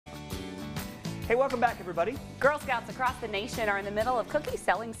Hey, welcome back, everybody. Girl Scouts across the nation are in the middle of cookie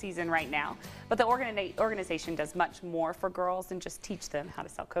selling season right now, but the organization does much more for girls than just teach them how to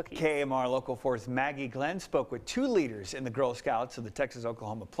sell cookies. KMR Local 4's Maggie Glenn spoke with two leaders in the Girl Scouts of the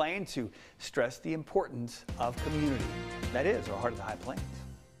Texas-Oklahoma Plains who stressed the importance of community. That is, our heart of the High Plains.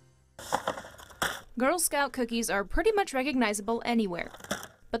 Girl Scout cookies are pretty much recognizable anywhere.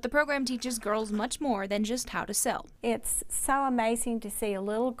 But the program teaches girls much more than just how to sell. It's so amazing to see a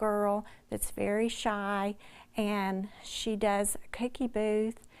little girl that's very shy and she does a cookie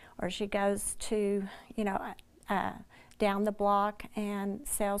booth, or she goes to, down the block and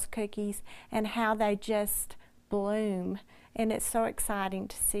sells cookies, and how they just bloom. And it's so exciting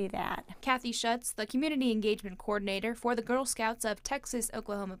to see that. Kathy Schutz, the community engagement coordinator for the Girl Scouts of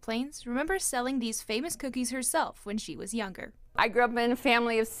Texas-Oklahoma Plains, remembers selling these famous cookies herself when she was younger. I grew up in a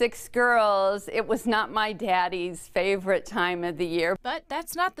family of 6 girls. It was not my daddy's favorite time of the year. But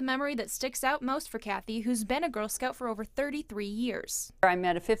that's not the memory that sticks out most for Kathy, who's been a Girl Scout for over 33 years. I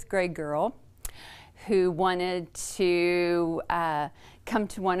met a 5th grade girl who wanted to come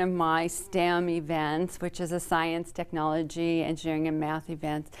to one of my STEM events, which is a science, technology, engineering, and math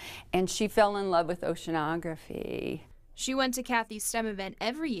events, and she fell in love with oceanography. She went to Kathy's STEM event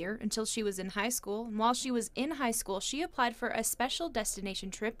every year until she was in high school, and while she was in high school, she applied for a special destination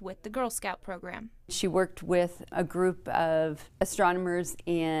trip with the Girl Scout program. She worked with a group of astronomers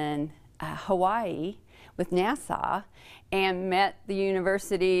in Hawaii with NASA and met the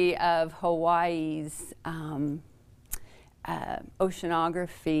University of Hawaii's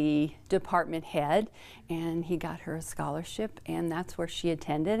oceanography department head, and he got her a scholarship, and that's where she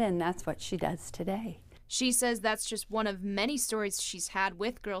attended, and that's what she does today. She says that's just one of many stories she's had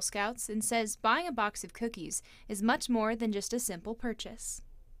with Girl Scouts, and says buying a box of cookies is much more than just a simple purchase.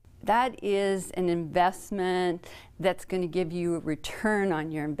 That is an investment that's going to give you a return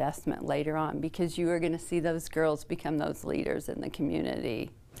on your investment later on, because you are going to see those girls become those leaders in the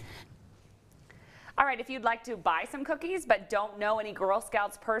community. All right, if you'd like to buy some cookies but don't know any Girl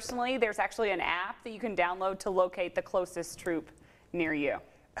Scouts personally, there's actually an app that you can download to locate the closest troop near you.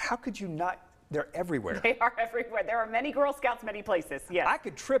 How could you not? They're everywhere. They are everywhere. There are many Girl Scouts, many places, yes. I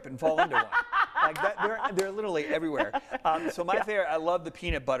could trip and fall into one. Like that, they're literally everywhere. So my favorite, I love the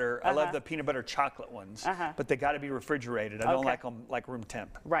peanut butter. I love the peanut butter chocolate ones, but they got to be refrigerated. I don't like them like room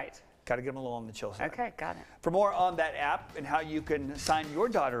temp. Right. Got to get them a little on the chill side. Okay, got it. For more on that app and how you can sign your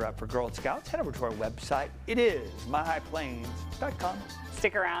daughter up for Girl Scouts, head over to our website. It is myhighplains.com.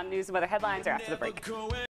 Stick around. News and weather headlines are after the break.